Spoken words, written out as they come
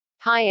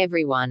Hi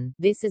everyone,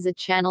 this is a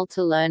channel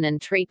to learn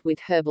and treat with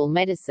herbal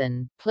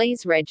medicine.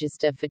 Please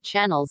register for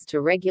channels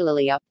to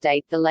regularly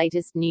update the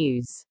latest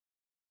news.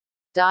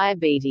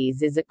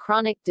 Diabetes is a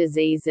chronic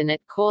disease and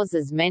it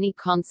causes many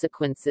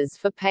consequences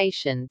for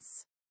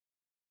patients.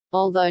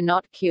 Although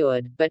not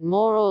cured, but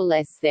more or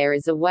less there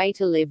is a way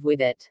to live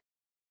with it.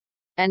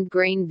 And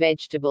green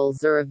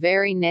vegetables are a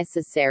very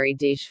necessary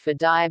dish for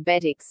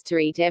diabetics to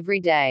eat every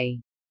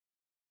day.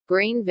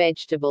 Green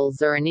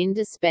vegetables are an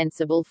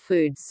indispensable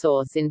food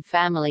source in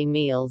family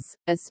meals,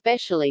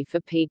 especially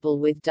for people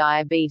with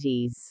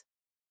diabetes.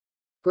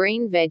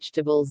 Green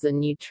vegetables are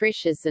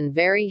nutritious and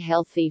very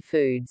healthy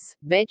foods.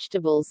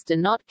 Vegetables do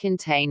not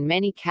contain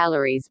many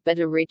calories but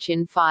are rich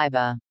in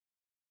fiber.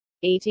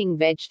 Eating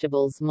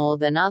vegetables more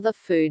than other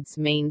foods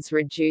means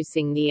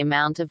reducing the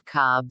amount of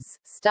carbs,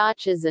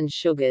 starches and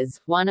sugars,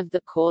 one of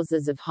the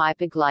causes of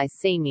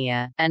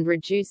hyperglycemia, and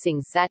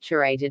reducing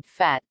saturated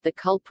fat, the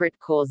culprit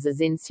causes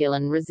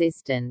insulin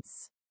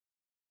resistance.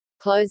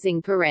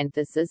 Closing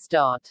parenthesis.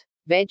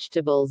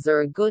 Vegetables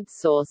are a good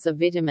source of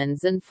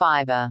vitamins and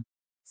fiber.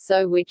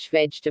 So which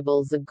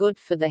vegetables are good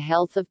for the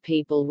health of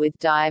people with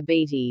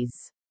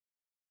diabetes?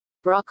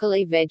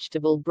 Broccoli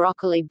vegetable.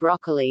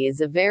 Broccoli is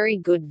a very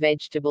good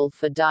vegetable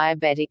for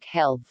diabetic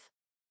health.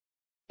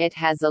 It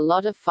has a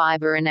lot of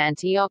fiber and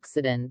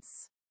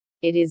antioxidants.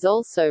 It is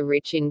also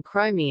rich in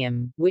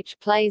chromium, which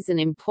plays an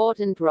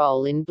important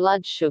role in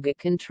blood sugar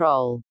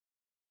control.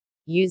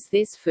 Use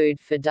this food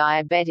for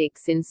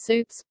diabetics in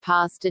soups,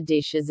 pasta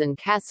dishes and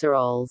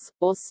casseroles,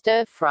 or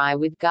stir-fry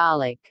with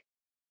garlic.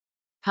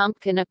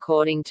 Pumpkin.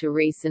 According to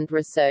recent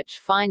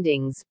research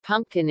findings,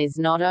 pumpkin is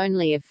not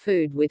only a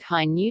food with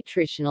high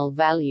nutritional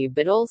value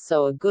but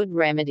also a good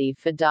remedy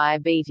for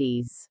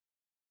diabetes.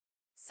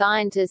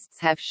 Scientists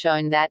have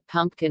shown that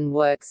pumpkin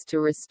works to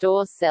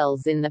restore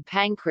cells in the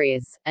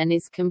pancreas, and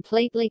is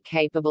completely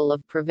capable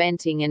of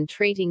preventing and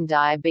treating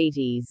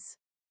diabetes.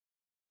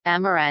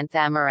 Amaranth.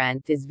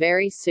 Amaranth is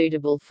very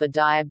suitable for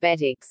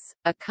diabetics,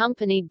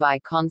 accompanied by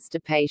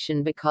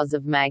constipation because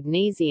of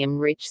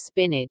magnesium-rich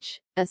spinach,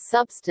 a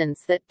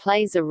substance that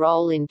plays a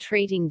role in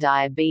treating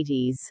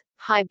diabetes,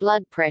 high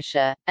blood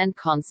pressure, and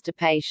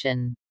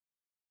constipation.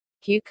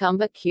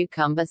 Cucumber.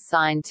 Cucumber.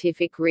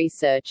 Scientific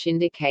research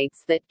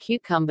indicates that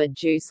cucumber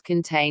juice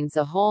contains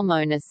a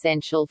hormone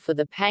essential for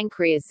the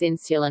pancreas,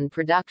 insulin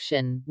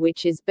production,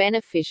 which is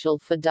beneficial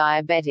for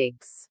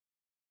diabetics.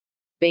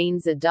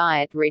 Beans. A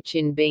diet rich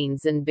in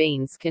beans and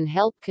beans can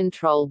help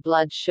control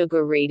blood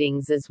sugar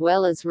readings as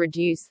well as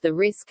reduce the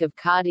risk of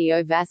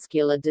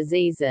cardiovascular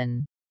disease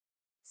and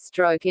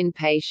stroke in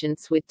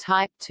patients with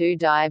type 2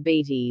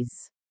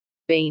 diabetes.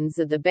 Beans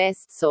are the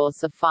best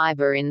source of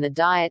fiber in the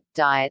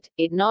diet.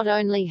 It not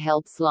only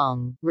helps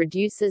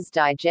reduces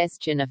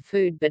digestion of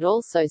food but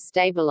also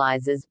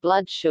stabilizes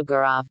blood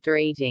sugar after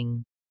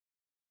eating.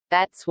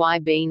 That's why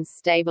beans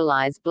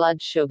stabilize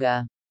blood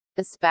sugar.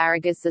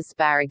 Asparagus.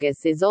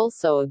 Asparagus is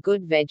also a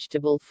good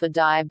vegetable for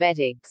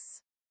diabetics.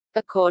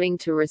 According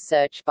to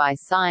research by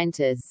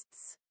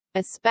scientists,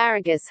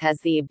 asparagus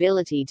has the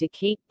ability to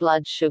keep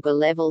blood sugar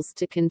levels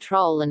to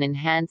control and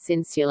enhance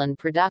insulin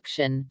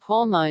production,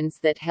 hormones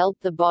that help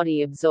the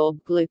body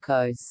absorb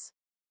glucose.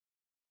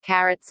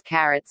 Carrots.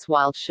 Carrots.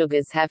 While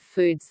sugars have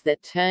foods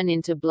that turn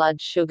into blood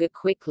sugar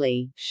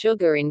quickly,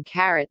 sugar in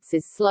carrots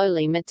is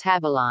slowly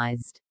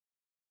metabolized.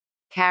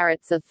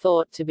 Carrots are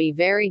thought to be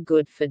very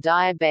good for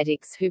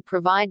diabetics who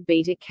provide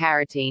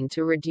beta-carotene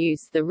to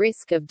reduce the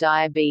risk of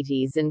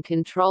diabetes and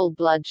control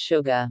blood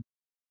sugar.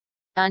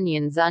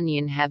 Onions.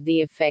 Onion have the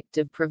effect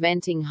of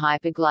preventing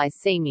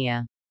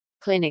hyperglycemia.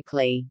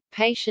 Clinically,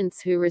 patients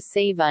who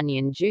receive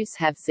onion juice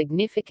have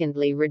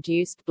significantly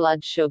reduced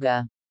blood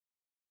sugar.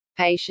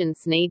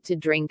 Patients need to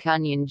drink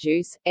onion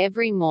juice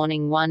every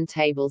morning. 1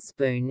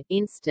 tablespoon,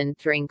 instant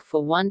drink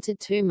for 1 to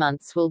 2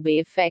 months will be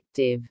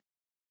effective.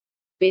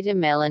 Bitter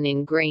melon.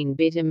 In green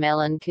bitter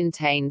melon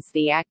contains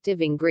the active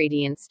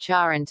ingredients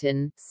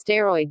charantin,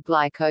 steroid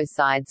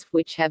glycosides,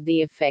 which have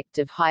the effect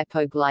of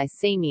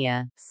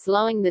hypoglycemia,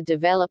 slowing the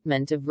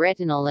development of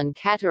retinal and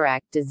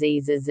cataract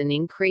diseases and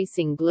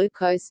increasing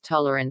glucose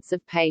tolerance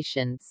of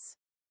patients.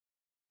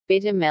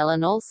 Bitter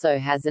melon also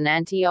has an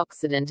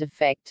antioxidant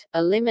effect,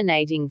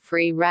 eliminating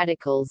free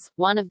radicals,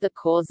 one of the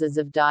causes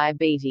of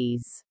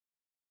diabetes.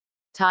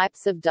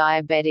 Types of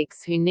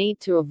diabetics who need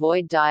to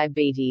avoid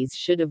diabetes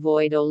should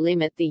avoid or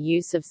limit the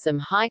use of some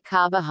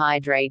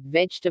high-carbohydrate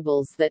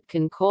vegetables that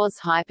can cause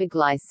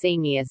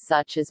hyperglycemia,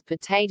 such as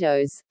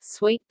potatoes,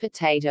 sweet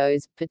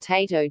potatoes,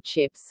 potato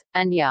chips,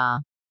 and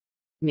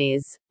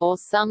maize, or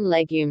some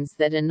legumes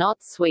that are not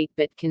sweet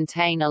but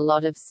contain a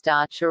lot of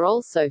starch are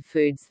also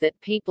foods that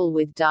people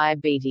with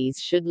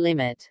diabetes should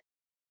limit.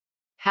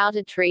 How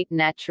to treat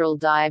natural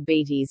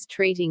diabetes.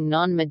 Treating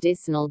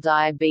non-medicinal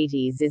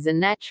diabetes is a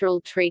natural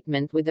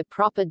treatment with a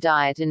proper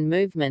diet and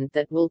movement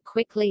that will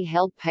quickly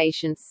help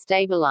patients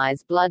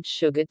stabilize blood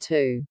sugar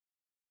to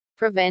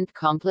prevent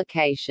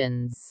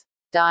complications.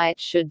 Diet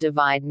should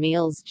divide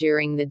meals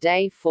during the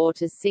day 4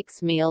 to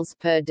 6 meals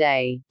per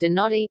day. Do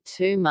not eat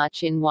too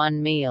much in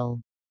one meal.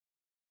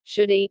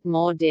 Should eat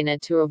more dinner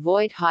to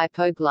avoid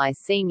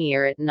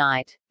hypoglycemia at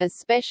night,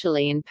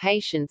 especially in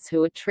patients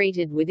who are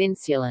treated with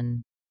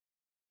insulin.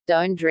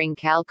 Don't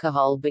drink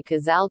alcohol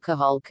because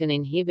alcohol can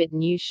inhibit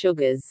new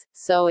sugars,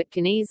 so it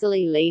can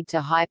easily lead to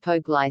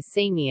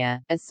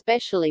hypoglycemia,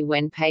 especially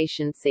when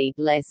patients eat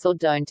less or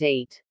don't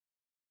eat.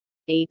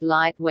 Eat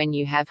light when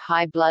you have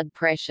high blood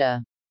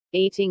pressure.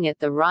 Eating at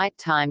the right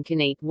time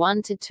can eat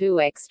 1 to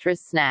 2 extra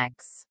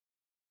snacks.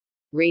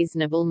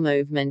 Reasonable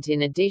movement.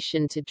 In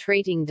addition to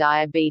treating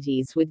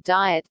diabetes with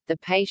diet, the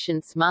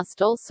patients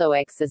must also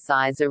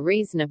exercise a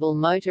reasonable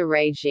motor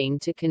regime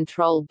to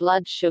control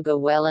blood sugar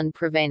well and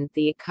prevent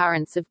the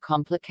occurrence of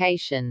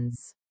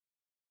complications.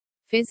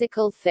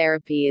 Physical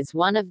therapy is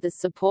one of the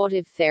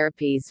supportive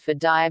therapies for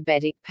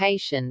diabetic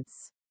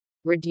patients.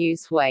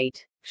 Reduce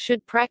weight.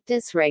 Should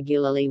practice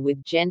regularly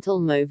with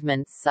gentle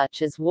movements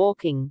such as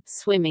walking,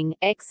 swimming,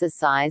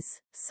 exercise,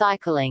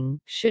 cycling,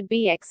 should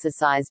be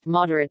exercised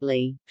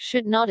moderately,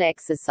 should not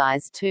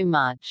exercise too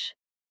much.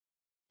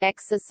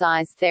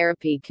 Exercise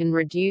therapy can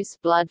reduce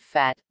blood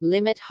fat,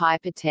 limit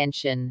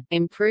hypertension,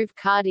 improve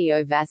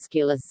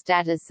cardiovascular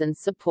status and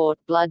support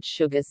blood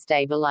sugar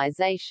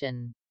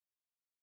stabilization.